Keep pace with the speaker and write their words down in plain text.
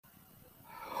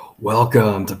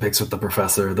Welcome to Picks with the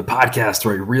Professor, the podcast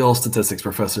where a real statistics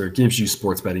professor gives you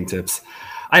sports betting tips.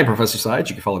 I am Professor Sides.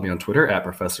 You can follow me on Twitter at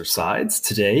Professor Sides.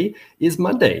 Today is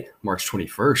Monday, March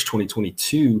 21st,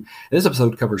 2022. And this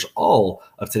episode covers all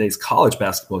of today's college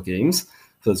basketball games.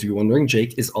 For those of you wondering,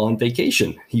 Jake is on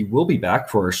vacation. He will be back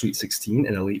for our Sweet 16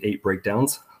 and Elite 8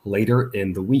 breakdowns later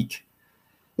in the week.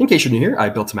 In case you're new here, I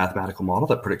built a mathematical model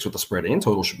that predicts what the spread and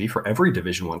total should be for every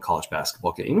Division I college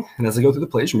basketball game. And as I go through the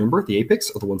plays, remember the A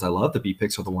picks are the ones I love, the B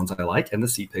picks are the ones I like, and the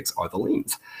C picks are the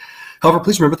leans. However,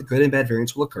 please remember that good and bad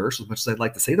variance will occur. So as much as I'd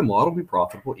like to say the model will be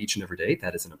profitable each and every day,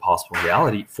 that is an impossible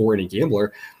reality for any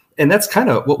gambler. And that's kind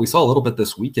of what we saw a little bit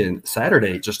this weekend.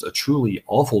 Saturday, just a truly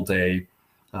awful day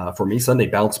for me. Sunday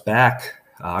bounced back.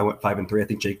 I went 5-3. I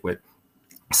think Jake went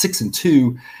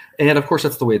 6-2. And of course,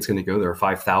 that's the way it's going to go. There are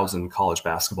 5,000 college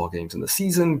basketball games in the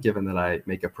season. Given that I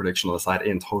make a prediction on the side,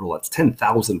 in total, that's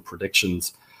 10,000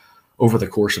 predictions over the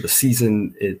course of the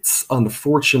season. It's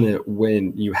unfortunate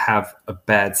when you have a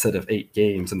bad set of 8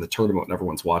 games in the tournament and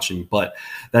everyone's watching, but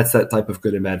that's that type of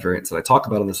good and bad variance that I talk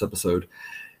about on this episode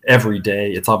every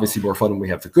day. It's obviously more fun when we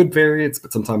have the good variance,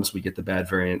 but sometimes we get the bad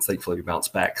variance. Thankfully, we bounce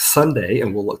back Sunday,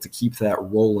 and we'll look to keep that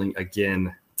rolling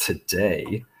again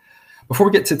today. Before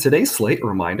we get to today's slate, a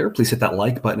reminder, please hit that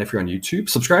like button if you're on YouTube,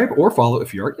 subscribe or follow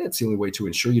if you aren't yet. It's the only way to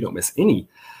ensure you don't miss any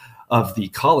of the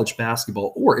college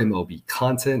basketball or MLB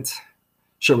content.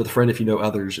 Share with a friend if you know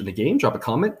others in the game. Drop a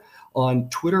comment on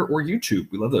Twitter or YouTube.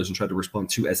 We love those and try to respond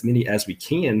to as many as we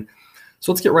can.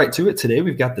 So let's get right to it. Today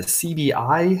we've got the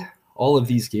CBI. All of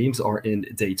these games are in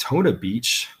Daytona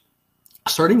Beach.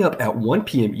 Starting up at 1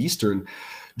 p.m. Eastern,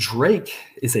 Drake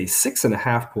is a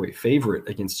 6.5-point favorite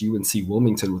against UNC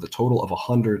Wilmington with a total of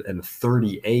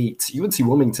 138. UNC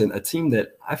Wilmington, a team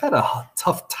that I've had a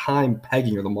tough time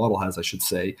pegging, or the model has, I should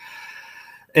say.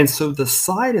 And so the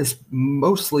side is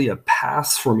mostly a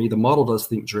pass for me. The model does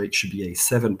think Drake should be a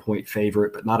 7-point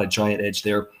favorite, but not a giant edge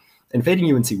there. And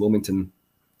fading UNC Wilmington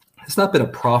has not been a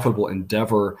profitable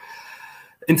endeavor.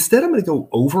 Instead, I'm going to go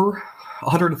over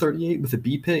 138 with a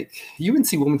B pick.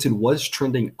 UNC Wilmington was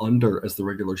trending under as the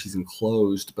regular season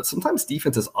closed, but sometimes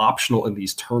defense is optional in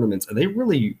these tournaments, and they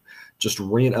really just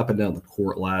ran up and down the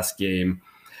court last game.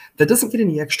 That doesn't get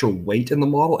any extra weight in the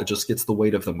model. It just gets the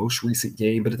weight of the most recent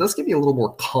game, but it does give me a little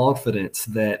more confidence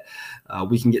that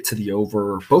we can get to the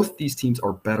over. Both these teams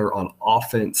are better on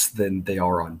offense than they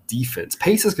are on defense.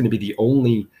 Pace is going to be the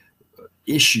only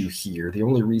issue here, the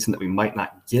only reason that we might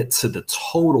not get to the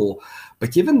total.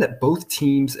 But given that both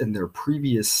teams in their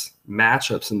previous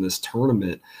matchups in this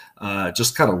tournament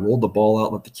just kind of rolled the ball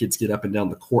out, let the kids get up and down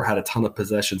the court, had a ton of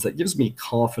possessions, that gives me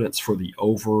confidence for the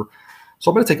over.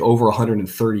 So I'm going to take over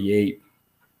 138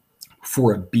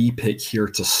 for a B pick here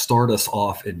to start us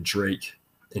off in Drake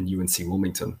and UNC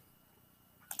Wilmington.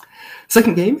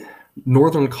 Second game,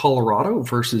 Northern Colorado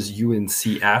versus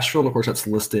UNC Asheville. And of course, that's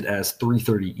listed as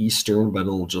 3:30 Eastern, but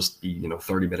it'll just be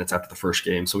 30 minutes after the first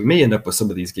game. So we may end up with some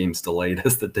of these games delayed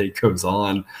as the day goes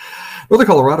on. Northern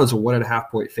Colorado is a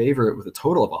 1.5-point favorite with a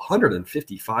total of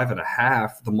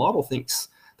 155.5. The model thinks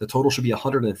the total should be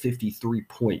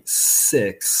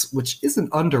 153.6, which isn't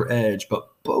under edge,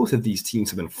 but both of these teams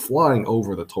have been flying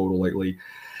over the total lately.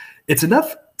 It's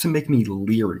enough to make me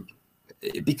leery,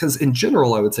 because in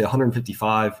general, I would say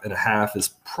 155.5 is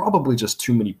probably just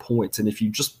too many points. And if you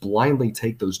just blindly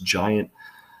take those giant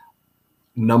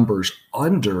numbers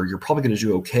under, you're probably going to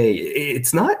do okay.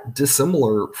 It's not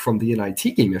dissimilar from the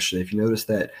NIT game yesterday. If you notice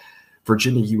that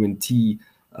Virginia UNT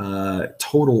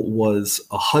total was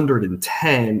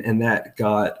 110, and that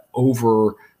got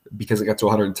over because it got to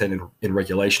 110 in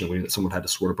regulation. We knew that someone had to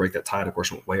score to break that tie. Of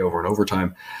course, it went way over in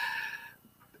overtime.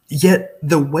 Yet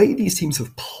the way these teams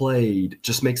have played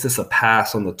just makes this a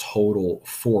pass on the total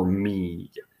for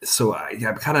me. So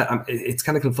it's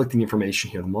kind of conflicting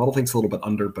information here. The model thinks a little bit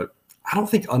under, but I don't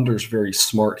think under is very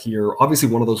smart here. Obviously,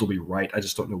 one of those will be right. I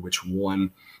just don't know which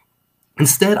one.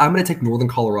 Instead, I'm going to take Northern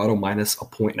Colorado minus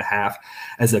 1.5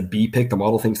 as a B pick. The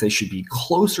model thinks they should be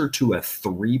closer to a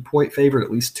 3-point favorite,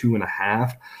 at least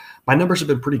 2.5. My numbers have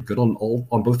been pretty good on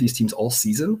both these teams all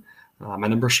season. My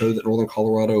numbers show that Northern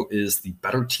Colorado is the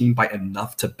better team by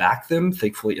enough to back them.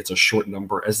 Thankfully, it's a short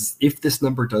number, as if this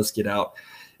number does get out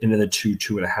into the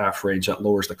 2.5 range, that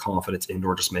lowers the confidence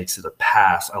and/or just makes it a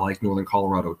pass. I like Northern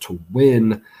Colorado to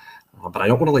win, but I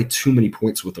don't want to lay too many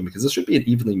points with them because this should be an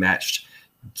evenly matched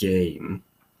game.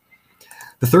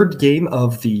 The third game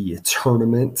of the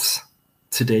tournament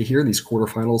today here, these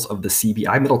quarterfinals of the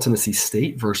CBI, Middle Tennessee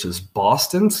State versus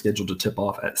Boston, scheduled to tip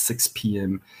off at 6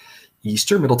 p.m.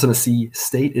 Eastern. Middle Tennessee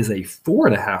State is a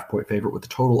 4.5-point favorite with a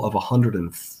total of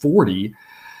 140.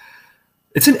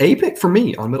 It's an A pick for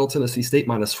me on Middle Tennessee State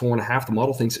 -4.5. The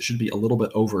model thinks it should be a little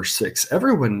bit over 6.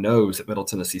 Everyone knows that Middle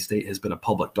Tennessee State has been a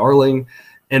public darling,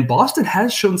 and Boston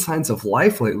has shown signs of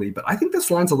life lately, but I think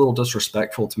this line's a little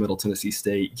disrespectful to Middle Tennessee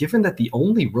State, given that the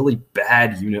only really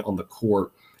bad unit on the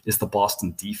court is the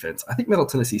Boston defense. I think Middle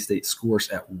Tennessee State scores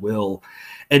at will,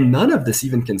 and none of this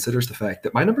even considers the fact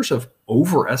that my numbers have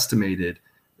overestimated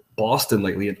Boston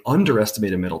lately and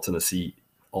underestimated Middle Tennessee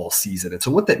all season. And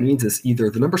so what that means is either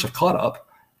the numbers have caught up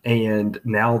and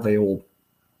now the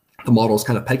model is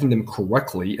kind of pegging them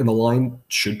correctly and the line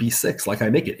should be 6 like I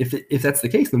make it. If that's the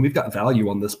case, then we've got value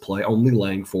on this play only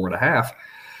laying 4.5.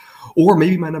 Or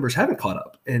maybe my numbers haven't caught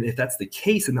up. And if that's the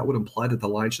case, then that would imply that the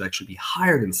line should actually be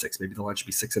higher than 6. Maybe the line should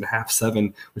be 6.5,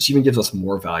 7, which even gives us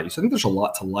more value. So I think there's a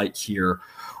lot to like here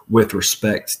with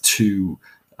respect to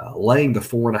laying the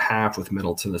 4.5 with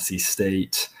Middle Tennessee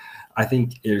State. I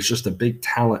think there's just a big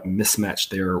talent mismatch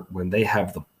there when they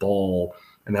have the ball,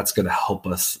 and that's going to help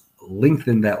us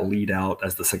lengthen that lead out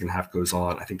as the second half goes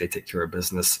on. I think they take care of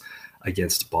business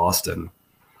against Boston.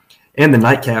 And the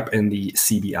nightcap in the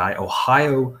CBI,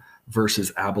 Ohio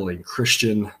versus Abilene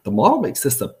Christian. The model makes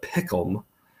this a pick'em.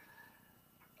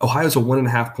 Ohio's a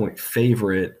 1.5 point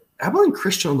favorite. Abilene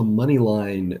Christian on the money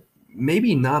line,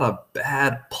 maybe not a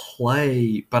bad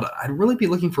play, but I'd really be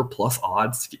looking for plus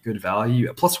odds to get good value.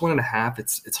 At plus 1.5,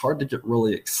 it's hard to get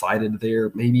really excited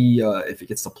there. Maybe if it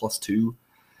gets to plus 2,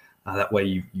 that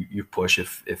way you push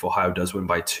if Ohio does win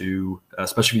by 2,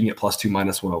 especially if you can get plus 2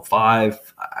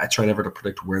 -105. I try never to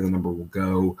predict where the number will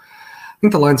go. I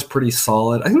think the line's pretty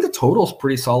solid. I think the total's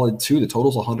pretty solid too. The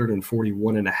total's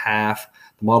 141.5.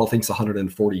 The model thinks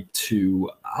 142.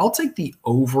 I'll take the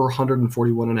over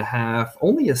 141.5.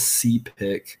 Only a C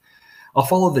pick. I'll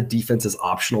follow the defense's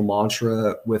optional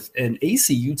mantra with an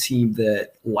ACU team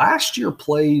that last year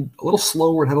played a little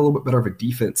slower and had a little bit better of a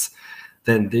defense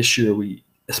than this year. We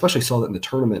especially saw that in the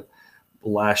tournament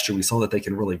last year. We saw that they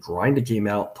can really grind a game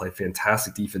out, play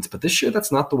fantastic defense. But this year,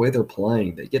 that's not the way they're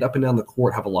playing. They get up and down the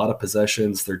court, have a lot of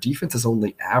possessions. Their defense is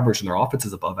only average, and their offense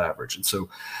is above average. And so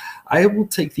I will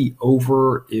take the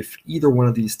over if either one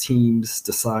of these teams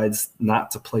decides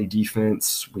not to play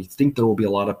defense. We think there will be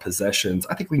a lot of possessions.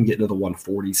 I think we can get into the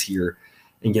 140s here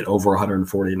and get over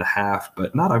 140.5,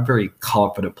 but not a very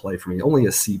confident play for me. Only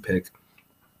a C pick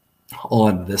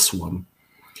on this one.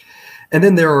 And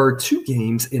then there are 2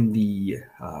 games in the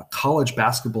college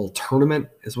basketball tournament,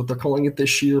 is what they're calling it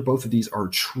this year. Both of these are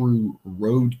true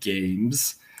road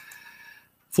games.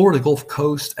 Florida Gulf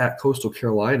Coast at Coastal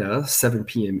Carolina, 7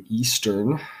 p.m.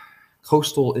 Eastern.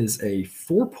 Coastal is a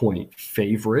 4-point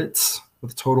favorite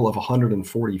with a total of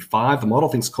 145. The model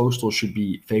thinks Coastal should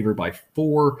be favored by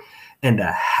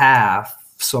 4.5.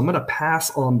 So I'm going to pass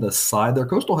on the side there.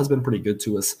 Coastal has been pretty good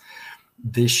to us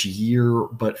this year,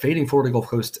 but fading Florida Gulf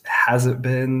Coast hasn't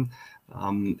been.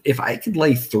 If I could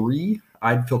lay 3,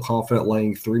 I'd feel confident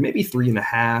laying 3, maybe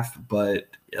 3.5, but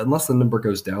unless the number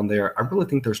goes down there, I really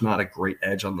think there's not a great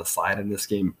edge on the side in this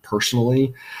game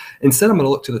personally. Instead, I'm going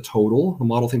to look to the total. The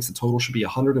model thinks the total should be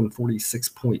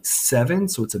 146.7,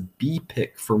 so it's a B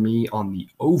pick for me on the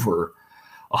over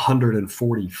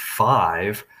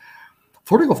 145.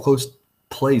 Florida Gulf Coast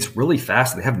plays really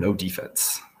fast, and they have no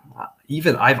defense.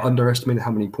 Even I've underestimated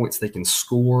how many points they can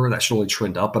score. That should only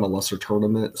trend up in a lesser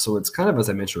tournament. So it's kind of, as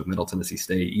I mentioned, with Middle Tennessee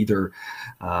State, either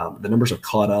the numbers have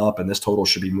caught up and this total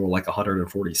should be more like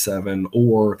 147,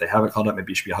 or if they haven't caught up,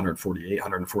 maybe it should be 148,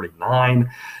 149.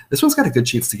 This one's got a good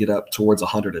chance to get up towards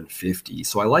 150.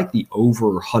 So I like the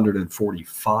over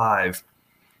 145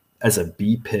 as a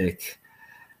B pick.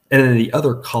 And then the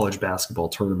other college basketball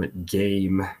tournament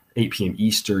game, 8 p.m.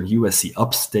 Eastern, USC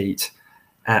Upstate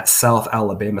at South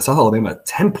Alabama. South Alabama,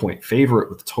 10-point favorite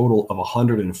with a total of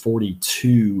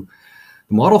 142.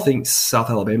 The model thinks South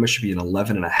Alabama should be an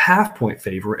 11.5-point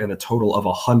favorite and a total of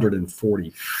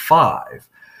 145.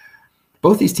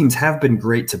 Both these teams have been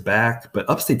great to back, but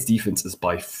Upstate's defense is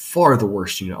by far the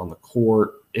worst unit on the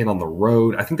court and on the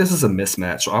road. I think this is a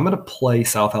mismatch. So I'm going to play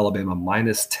South Alabama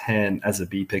 -10 as a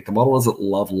B pick. The model doesn't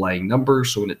love laying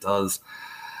numbers, so when it does,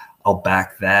 I'll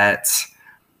back that.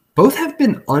 Both have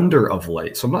been under of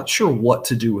late, so I'm not sure what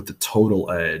to do with the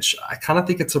total edge. I kind of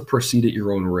think it's a proceed at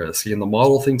your own risk. And the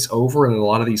model thinks over, and in a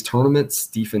lot of these tournaments,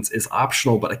 defense is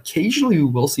optional, but occasionally we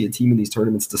will see a team in these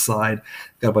tournaments decide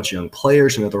got a bunch of young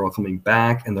players, they're all coming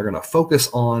back, and they're going to focus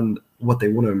on what they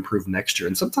want to improve next year.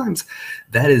 And sometimes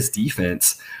that is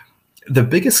defense. The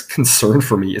biggest concern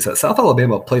for me is that South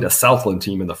Alabama played a Southland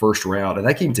team in the first round, and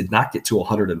that game did not get to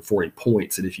 140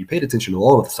 points. And if you paid attention to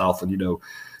all of the Southland,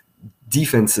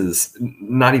 defense is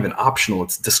not even optional.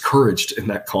 It's discouraged in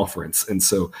that conference. And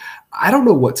so I don't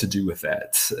know what to do with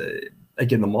that.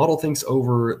 Again, the model thinks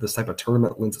over. This type of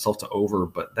tournament lends itself to over,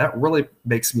 but that really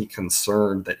makes me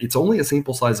concerned that it's only a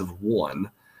sample size of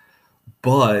 1.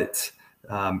 But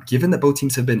given that both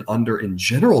teams have been under in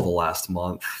general the last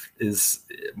month, is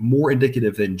more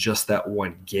indicative than just that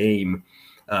one game.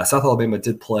 South Alabama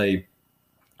did play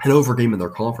an over game in their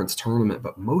conference tournament,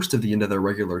 but most of the end of their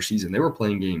regular season, they were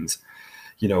playing games,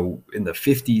 in the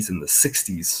 50s and the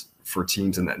 60s for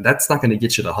teams, and that's not going to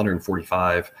get you to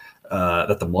 145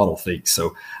 that the model thinks.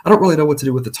 So I don't really know what to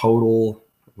do with the total.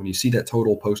 When you see that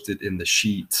total posted in the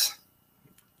sheet,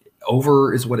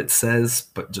 over is what it says,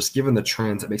 but just given the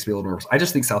trends, it makes me a little nervous. I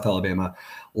just think South Alabama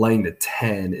laying the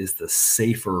 10 is the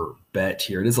safer bet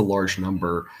here. It is a large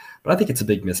number, but I think it's a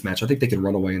big mismatch. I think they can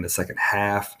run away in the second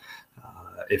half.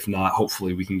 If not,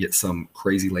 hopefully we can get some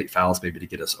crazy late fouls maybe to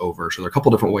get us over. So there are a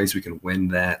couple different ways we can win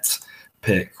that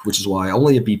pick, which is why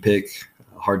only a B pick.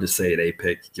 Hard to say an A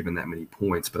pick given that many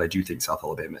points, but I do think South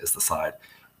Alabama is the side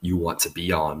you want to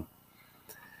be on. And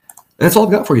that's all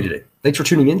I've got for you today. Thanks for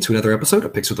tuning in to another episode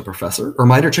of Picks with the Professor. A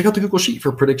reminder, check out the Google Sheet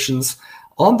for predictions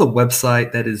on the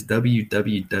website. That is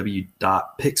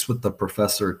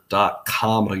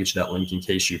www.pickswiththeprofessor.com. I'll get you that link in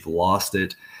case you've lost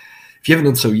it. If you haven't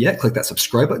done so yet, click that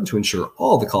subscribe button to ensure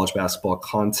all the college basketball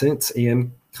content.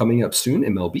 And coming up soon,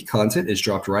 MLB content is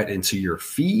dropped right into your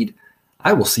feed.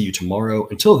 I will see you tomorrow.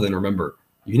 Until then, remember,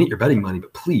 you can eat your betting money,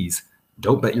 but please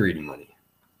don't bet your eating money.